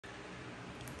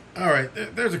All right,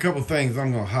 there's a couple things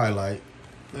I'm gonna highlight.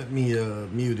 Let me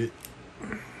mute it.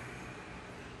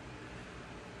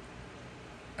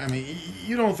 I mean,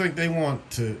 you don't think they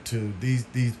want to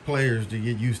these players to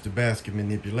get used to basket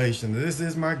manipulation? This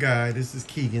is my guy. This is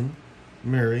Keegan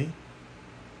Murray,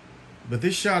 but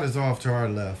this shot is off to our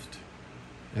left,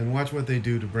 and watch what they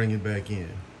do to bring it back in.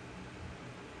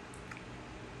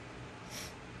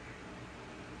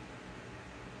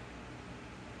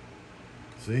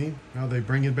 See how they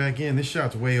bring it back in? This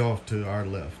shot's way off to our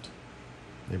left.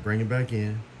 They bring it back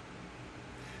in.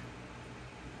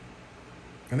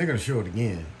 And they're going to show it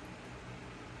again.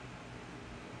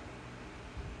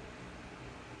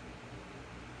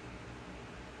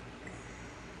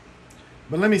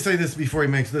 But let me say this before he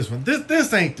makes this one.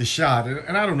 This ain't the shot.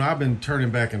 And I don't know. I've been turning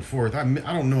back and forth. I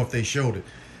don't know if they showed it.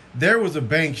 There was a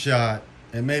bank shot,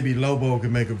 and maybe Lobo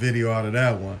could make a video out of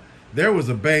that one. There was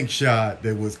a bank shot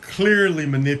that was clearly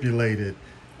manipulated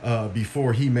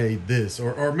before he made this,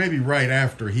 or maybe right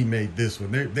after he made this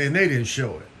one. They didn't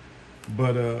show it.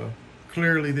 But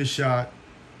clearly this shot,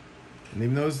 and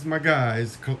even though this is my guy,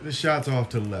 this shot's off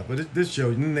to the left. But this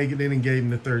shows, and then they didn't gave him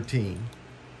the 13.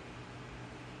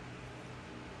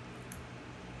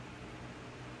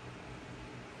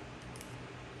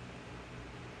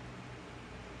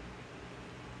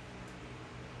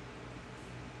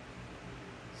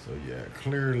 So yeah,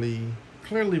 clearly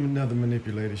another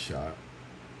manipulated shot.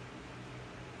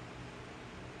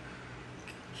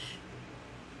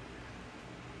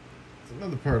 It's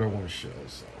another part I want to show,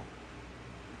 so.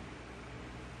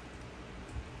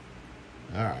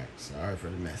 Alright, sorry for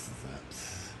the messes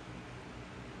ups.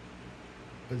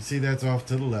 But you see that's off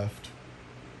to the left.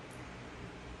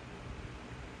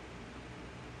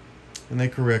 And they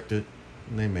correct it,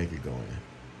 and they make it go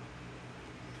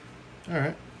in.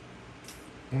 Alright.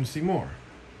 I want to see more.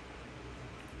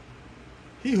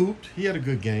 He hooped. He had a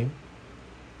good game.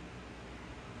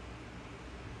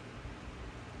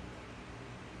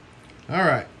 All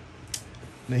right.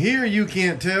 Now here you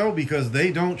can't tell because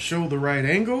they don't show the right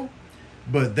angle,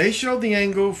 but they show the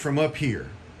angle from up here.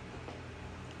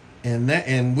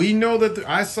 And we know that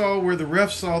I saw where the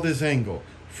ref saw this angle.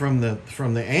 From the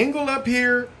angle up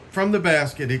here from the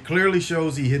basket, it clearly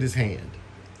shows he hit his hand.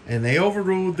 And they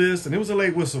overruled this, and it was a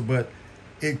late whistle, but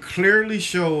it clearly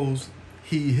shows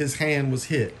his hand was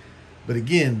hit. But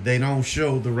again, they don't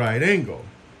show the right angle.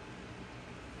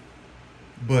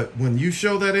 But when you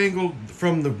show that angle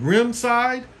from the rim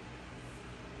side,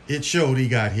 it showed he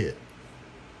got hit.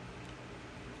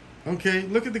 Okay,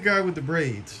 look at the guy with the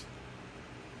braids.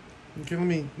 Okay,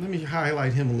 let me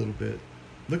highlight him a little bit.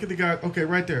 Look at the guy, okay,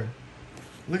 right there.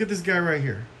 Look at this guy right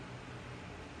here.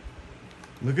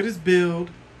 Look at his build.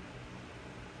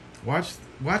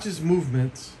 Watch his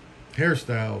movements,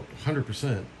 hairstyle,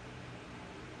 100%.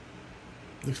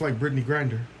 Looks like Brittany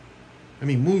Griner. I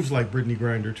mean, moves like Brittany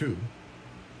Griner too.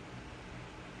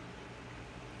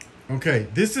 Okay,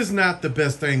 this is not the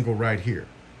best angle right here.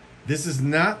 This is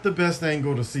not the best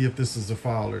angle to see if this is a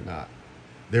foul or not.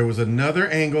 There was another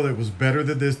angle that was better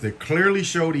than this that clearly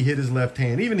showed he hit his left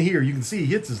hand. Even here, you can see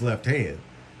he hits his left hand,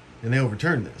 and they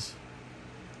overturned this.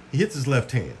 He hits his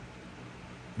left hand.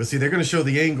 But see, they're going to show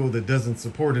the angle that doesn't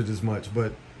support it as much.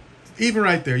 But even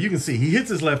right there, you can see he hits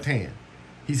his left hand.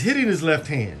 He's hitting his left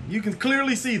hand. You can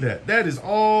clearly see that. That is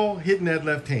all hitting that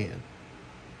left hand.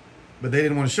 But they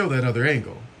didn't want to show that other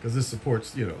angle because this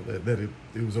supports, you know, that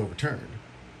it was overturned.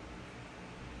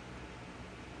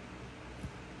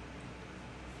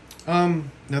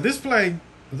 Now this play,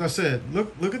 as I said,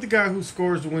 look at the guy who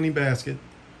scores the winning basket.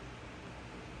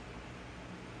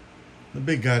 The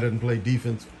big guy doesn't play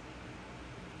defense.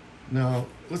 Now,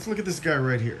 let's look at this guy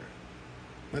right here.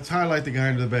 Let's highlight the guy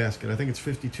under the basket. I think it's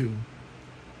 52.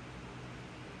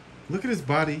 Look at his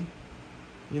body.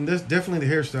 And that's definitely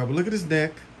the hairstyle, but look at his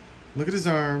neck. Look at his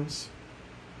arms.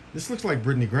 This looks like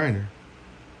Brittany Griner.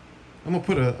 I'm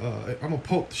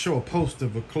gonna show a post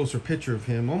of a closer picture of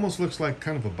him. Almost looks like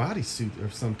kind of a bodysuit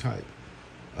of some type.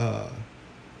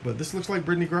 But this looks like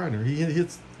Brittany Griner. He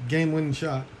hits game-winning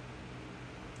shot.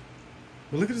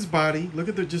 But look at his body. Look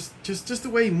at the just the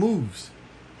way he moves.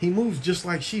 He moves just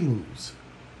like she moves.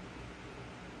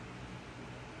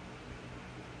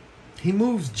 He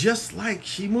moves just like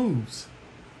she moves.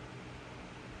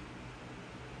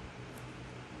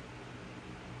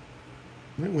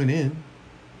 And it went in.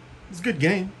 It's a good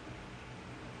game.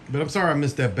 But I'm sorry I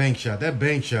missed that bank shot. That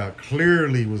bank shot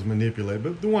clearly was manipulated.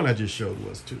 But the one I just showed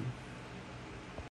was too.